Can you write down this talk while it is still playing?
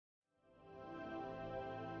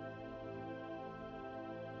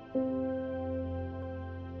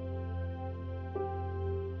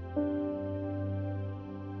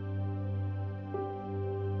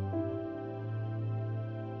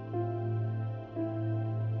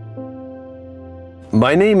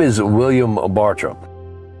My name is William Bartram.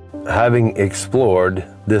 Having explored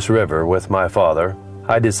this river with my father,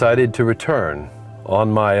 I decided to return on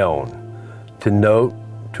my own, to note,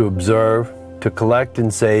 to observe, to collect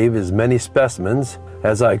and save as many specimens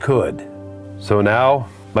as I could. So now,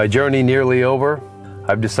 my journey nearly over,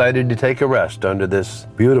 I've decided to take a rest under this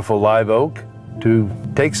beautiful live oak to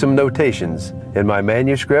take some notations in my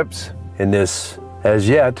manuscripts in this as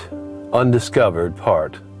yet undiscovered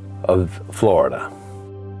part of Florida.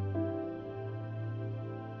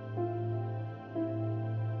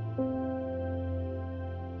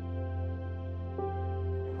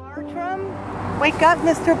 Bartram? Wake up,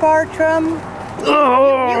 Mr. Bartram.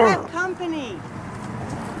 Oh! You have company.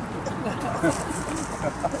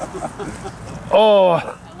 Oh,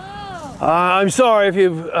 Hello. I'm sorry if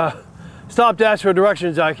you've stopped to ask for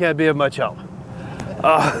directions. I can't be of much help.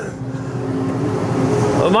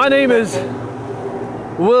 My name is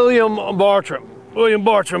William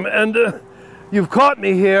Bartram, and you've caught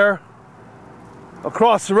me here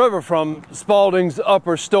across the river from Spalding's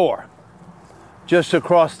upper store, just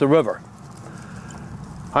across the river.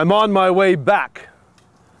 I'm on my way back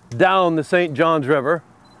down the St. Johns River,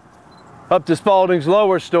 up to Spalding's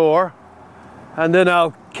lower store, and then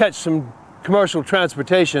I'll catch some commercial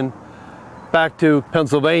transportation back to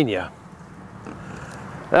Pennsylvania.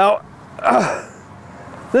 Now,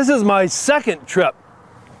 this is my second trip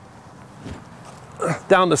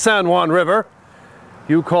down the San Juan River.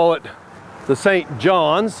 You call it the St.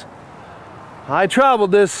 Johns. I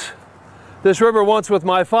traveled this river once with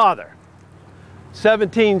my father,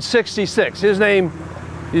 1766. His name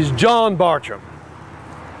is John Bartram.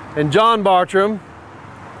 And John Bartram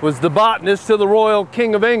was the botanist to the Royal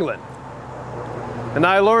King of England. And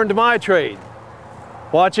I learned my trade,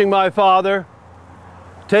 watching my father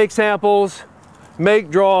take samples, make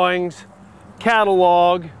drawings,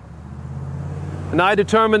 catalog. And I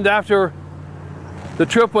determined after the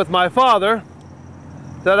trip with my father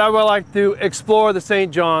that I would like to explore the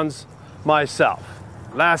St. Johns myself.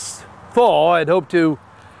 Last fall, I'd hoped to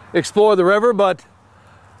explore the river, but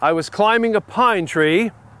I was climbing a pine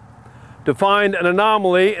tree to find an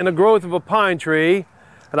anomaly in the growth of a pine tree,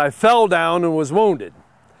 and I fell down and was wounded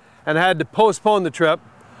and had to postpone the trip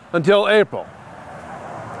until April.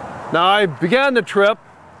 Now, I began the trip.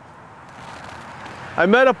 I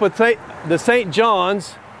met up with the St.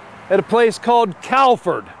 Johns at a place called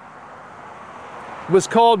Calford. It was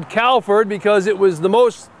called Calford because it was the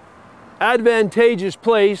most advantageous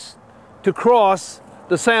place to cross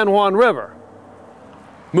the San Juan River,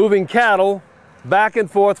 moving cattle back and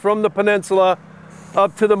forth from the peninsula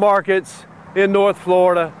up to the markets in North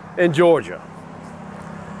Florida and Georgia.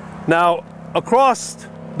 Now, across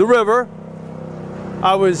the river,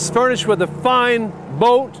 I was furnished with a fine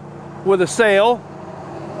boat with a sail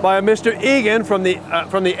by a Mr. Egan from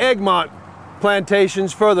the Egmont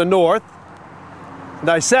plantations further north. And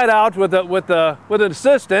I set out with an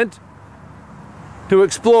assistant to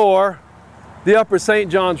explore the upper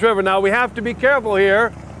St. Johns River. Now, we have to be careful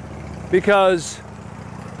here because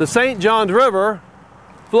the St. Johns River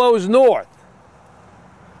flows north.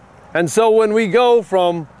 And so when we go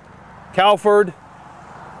from Calford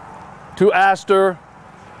to Astor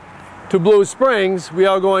to Blue Springs, we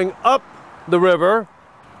are going up the river.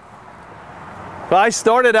 But I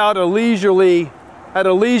started out at a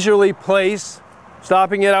leisurely place,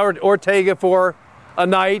 stopping at Ortega for a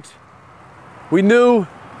night. We knew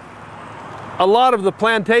a lot of the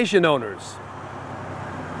plantation owners.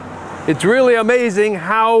 It's really amazing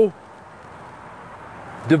how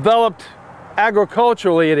developed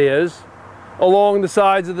agriculturally it is along the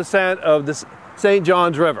sides of the St.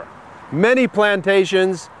 Johns River. Many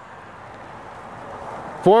plantations,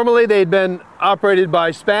 formerly they'd been operated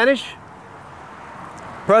by Spanish.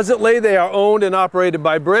 Presently they are owned and operated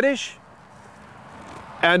by British.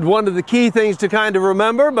 And one of the key things to kind of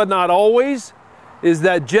remember, but not always, is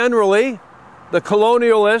that generally the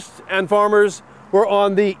colonialists and farmers were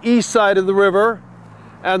on the east side of the river,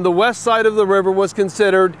 and the west side of the river was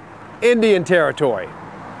considered Indian territory.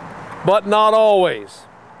 But not always.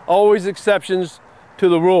 Always exceptions to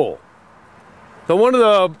the rule. So one of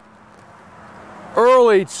the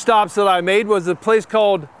early stops that I made was a place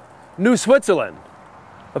called New Switzerland.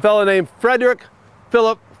 A fellow named Frederick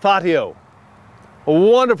Philip Fatio. A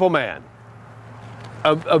wonderful man.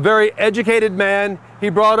 A very educated man. He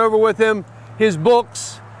brought over with him his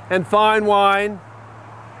books and fine wine.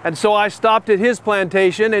 And so I stopped at his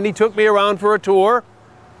plantation and he took me around for a tour.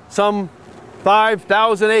 Some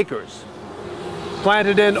 5,000 acres.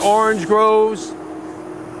 Planted in orange groves,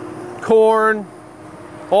 corn,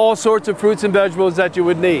 all sorts of fruits and vegetables that you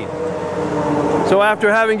would need. So after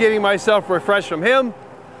getting myself refreshed from him,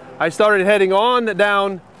 I started heading on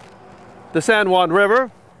down the San Juan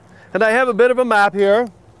River. And I have a bit of a map here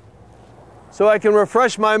so I can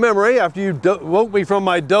refresh my memory after you woke me from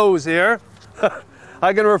my doze here.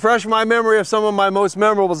 I can refresh my memory of some of my most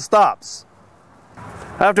memorable stops.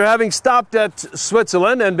 After having stopped at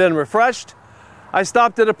Switzerland and been refreshed, I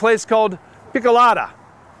stopped at a place called Picolata,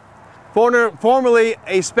 formerly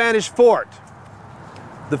a Spanish fort.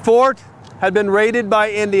 The fort had been raided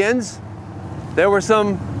by Indians. There were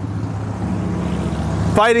some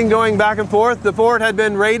fighting going back and forth. The fort had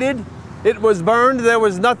been raided. It was burned. There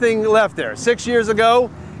was nothing left there. 6 years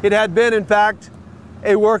ago, it had been, in fact,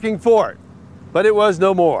 a working fort, but it was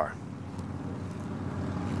no more.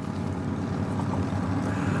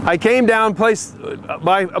 I came down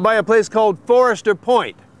by a place called Forester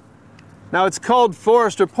Point. Now it's called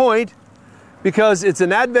Forester Point because it's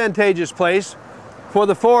an advantageous place for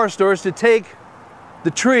the foresters to take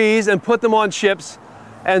the trees and put them on ships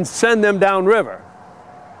and send them downriver.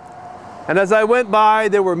 And as I went by,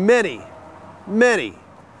 there were many, many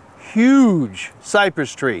huge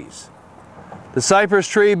cypress trees. The cypress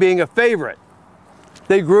tree being a favorite.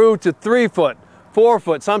 They grew to 3 foot, 4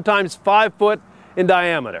 foot, sometimes 5 foot in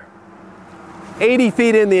diameter, 80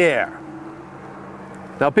 feet in the air.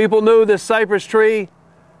 Now people knew this cypress tree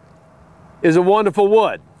is a wonderful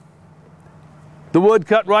wood. The wood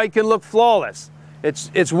cut right can look flawless.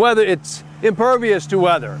 It's impervious to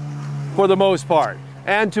weather for the most part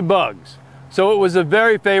and to bugs. So it was a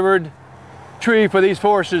very favored tree for these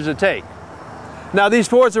foresters to take. Now these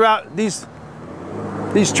trees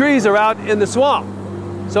are out in the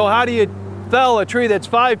swamp. So how do you fell a tree that's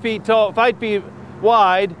 5 feet tall, 5 feet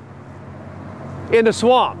wide in a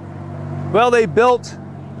swamp? Well, they built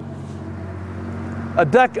a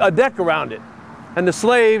deck around it, and the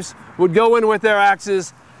slaves would go in with their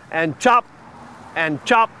axes and chop and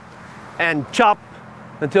chop and chop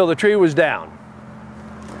until the tree was down.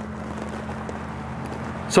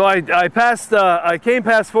 So I came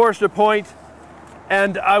past Forester Point,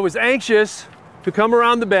 and I was anxious to come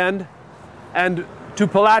around the bend and to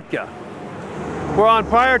Palatka, where on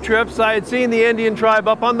prior trips I had seen the Indian tribe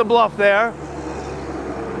up on the bluff there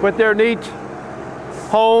with their neat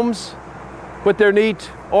homes, with their neat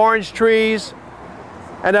orange trees.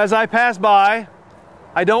 And as I passed by,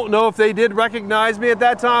 I don't know if they did recognize me at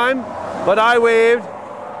that time, but I waved,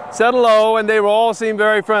 said hello, and they all seemed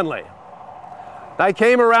very friendly. I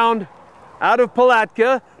came around out of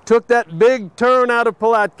Palatka, took that big turn out of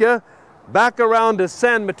Palatka, back around to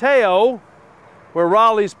San Mateo, where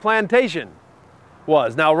Raleigh's plantation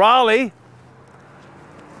was. Now Raleigh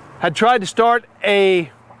had tried to start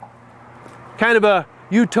a kind of a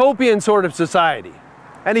utopian sort of society,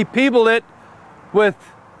 and he peopled it with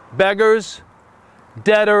beggars,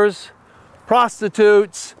 debtors,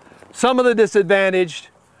 prostitutes, some of the disadvantaged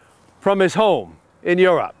from his home in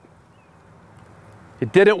Europe.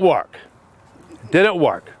 It didn't work. It didn't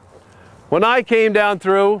work. When I came down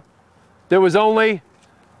through, there was only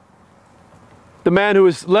the man who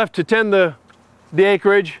was left to tend the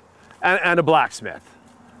acreage and a blacksmith.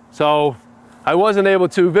 So I wasn't able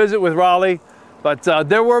to visit with Raleigh, but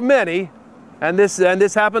there were many, and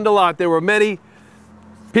this happened a lot. There were many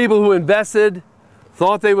people who invested,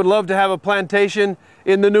 thought they would love to have a plantation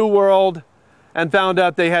in the New World, and found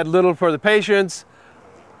out they had little for the patience.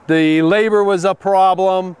 The labor was a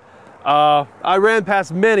problem. I ran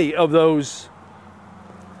past many of those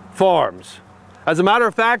farms. As a matter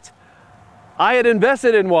of fact, I had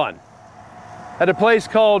invested in one at a place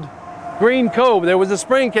called Green Cove. There was a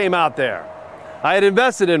spring came out there. I had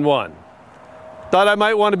invested in one. Thought I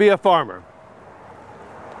might want to be a farmer.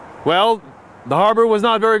 Well, the harbor was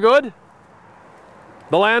not very good.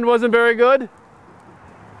 The land wasn't very good.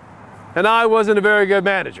 And I wasn't a very good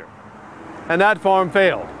manager. And that farm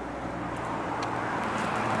failed.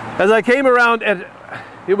 As I came around,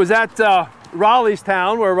 it was at Raleigh's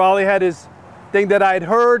town, where Raleigh had his thing, that I had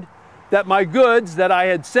heard that my goods that I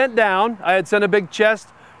had sent down, I had sent a big chest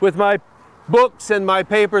with my books and my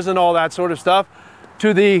papers and all that sort of stuff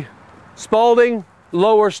to the Spalding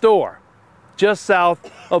Lower Store, just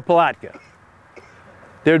south of Palatka.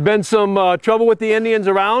 There had been some trouble with the Indians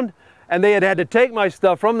around, and they had had to take my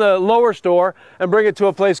stuff from the lower store and bring it to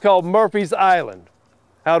a place called Murphy's Island,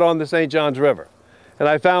 out on the St. Johns River. And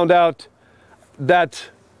I found out that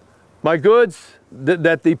my goods,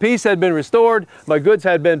 that the peace had been restored, my goods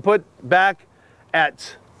had been put back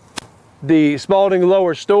at the Spalding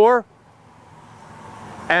Lower Store.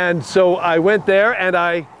 And so I went there and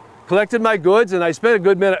I collected my goods, and I spent a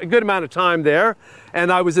good amount of time there.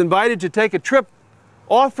 And I was invited to take a trip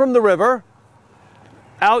off from the river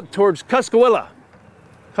out towards Cuskawilla.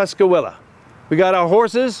 We got our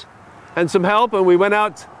horses and some help, and we went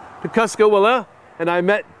out to Cuskawilla, and I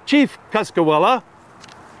met Chief Cuskawilla.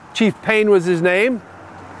 Chief Payne was his name.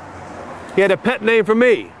 He had a pet name for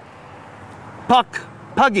me,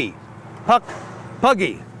 Puggy.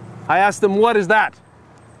 I asked him, what is that?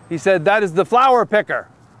 He said, that is the flower picker.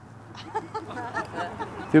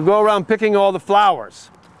 You go around picking all the flowers.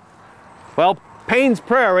 Well, Payne's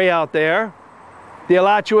Prairie out there, the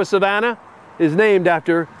Alachua Savannah, is named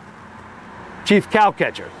after Chief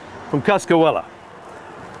Cowcatcher from Cuskawilla.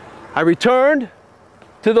 I returned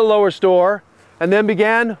to the lower store and then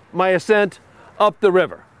began my ascent up the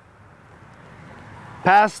river.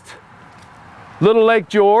 Past Little Lake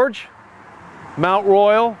George, Mount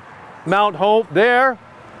Royal, Mount Hope. There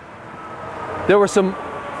were some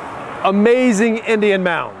amazing Indian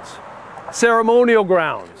mounds, ceremonial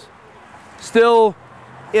grounds, still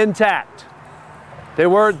intact. They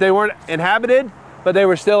weren't inhabited, but they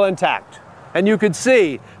were still intact. And you could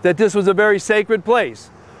see that this was a very sacred place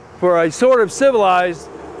for a sort of civilized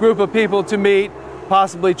group of people to meet,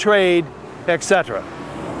 possibly trade, etc.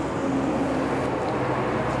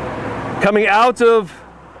 Coming out of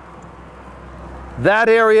that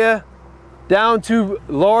area down to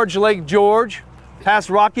Large Lake George, past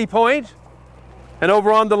Rocky Point, and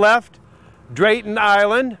over on the left, Drayton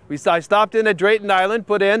Island. I stopped in at Drayton Island,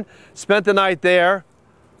 spent the night there,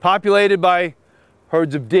 populated by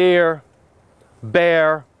herds of deer,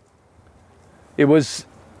 bear. It was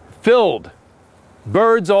filled,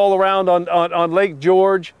 birds all around on Lake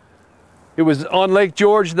George. It was on Lake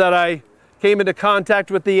George that I came into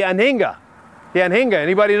contact with the anhinga. The anhinga,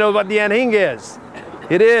 anybody know what the anhinga is?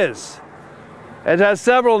 It is. It has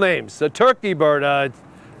several names: a turkey bird,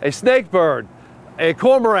 a snake bird, a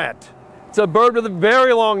cormorant. It's a bird with a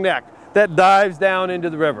very long neck that dives down into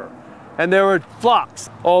the river. And there were flocks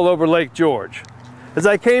all over Lake George. As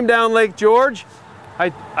I came down Lake George,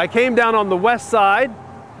 I came down on the west side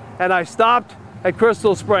and I stopped at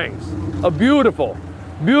Crystal Springs, a beautiful,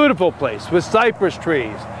 beautiful place with cypress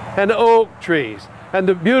trees and oak trees and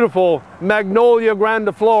the beautiful Magnolia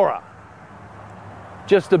grandiflora.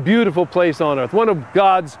 Just a beautiful place on earth, one of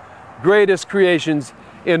God's greatest creations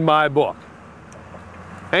in my book.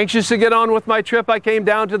 Anxious to get on with my trip, I came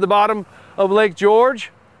down to the bottom of Lake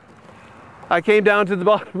George.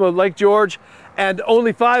 And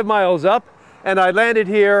only 5 miles up, and I landed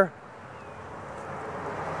here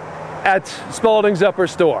at Spalding's Upper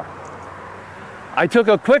Store. I took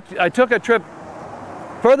a trip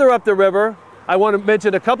further up the river. I want to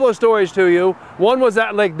mention a couple of stories to you. One was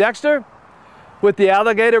at Lake Dexter with the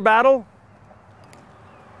alligator battle.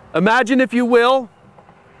 Imagine, if you will,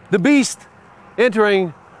 the beast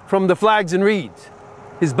entering from the flags and reeds.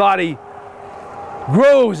 His body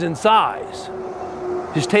grows in size,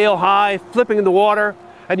 his tail high, flipping in the water,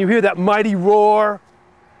 and you hear that mighty roar,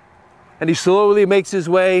 and he slowly makes his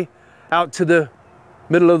way out to the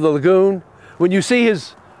middle of the lagoon. When you see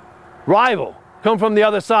his rival come from the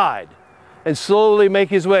other side and slowly make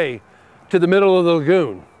his way to the middle of the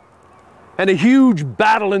lagoon, and a huge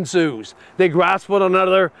battle ensues. They grasp one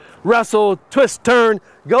another, wrestle, twist, turn,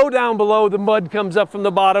 go down below, the mud comes up from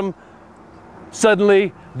the bottom.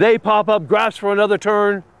 Suddenly, they pop up, grasp for another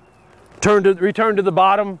turn, return to the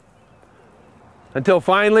bottom, until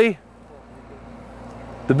finally,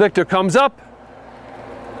 the victor comes up,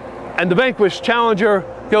 and the vanquished challenger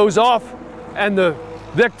goes off, and the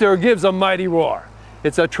victor gives a mighty roar.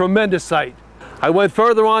 It's a tremendous sight. I went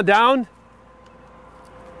further on down,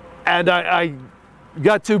 and I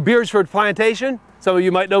got to Beersford Plantation. Some of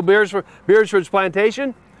you might know Beersford's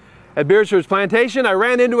Plantation. At Beersford's Plantation, I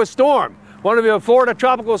ran into a storm, one of the Florida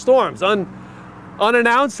tropical storms.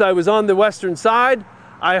 Unannounced, I was on the western side.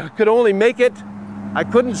 I could only make it. I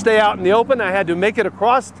couldn't stay out in the open. I had to make it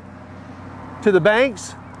across to the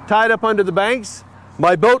banks, tied up under the banks.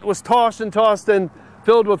 My boat was tossed and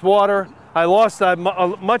filled with water. I lost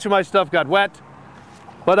much of my stuff, got wet.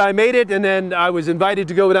 But I made it, and then I was invited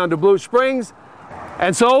to go down to Blue Springs.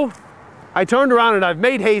 And so I turned around and I've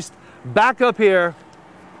made haste back up here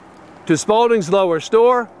to Spalding's Lower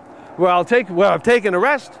Store, where I've taken a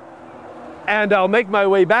rest, and I'll make my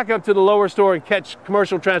way back up to the lower store and catch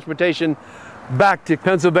commercial transportation back to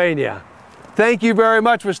Pennsylvania. Thank you very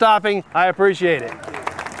much for stopping. I appreciate it.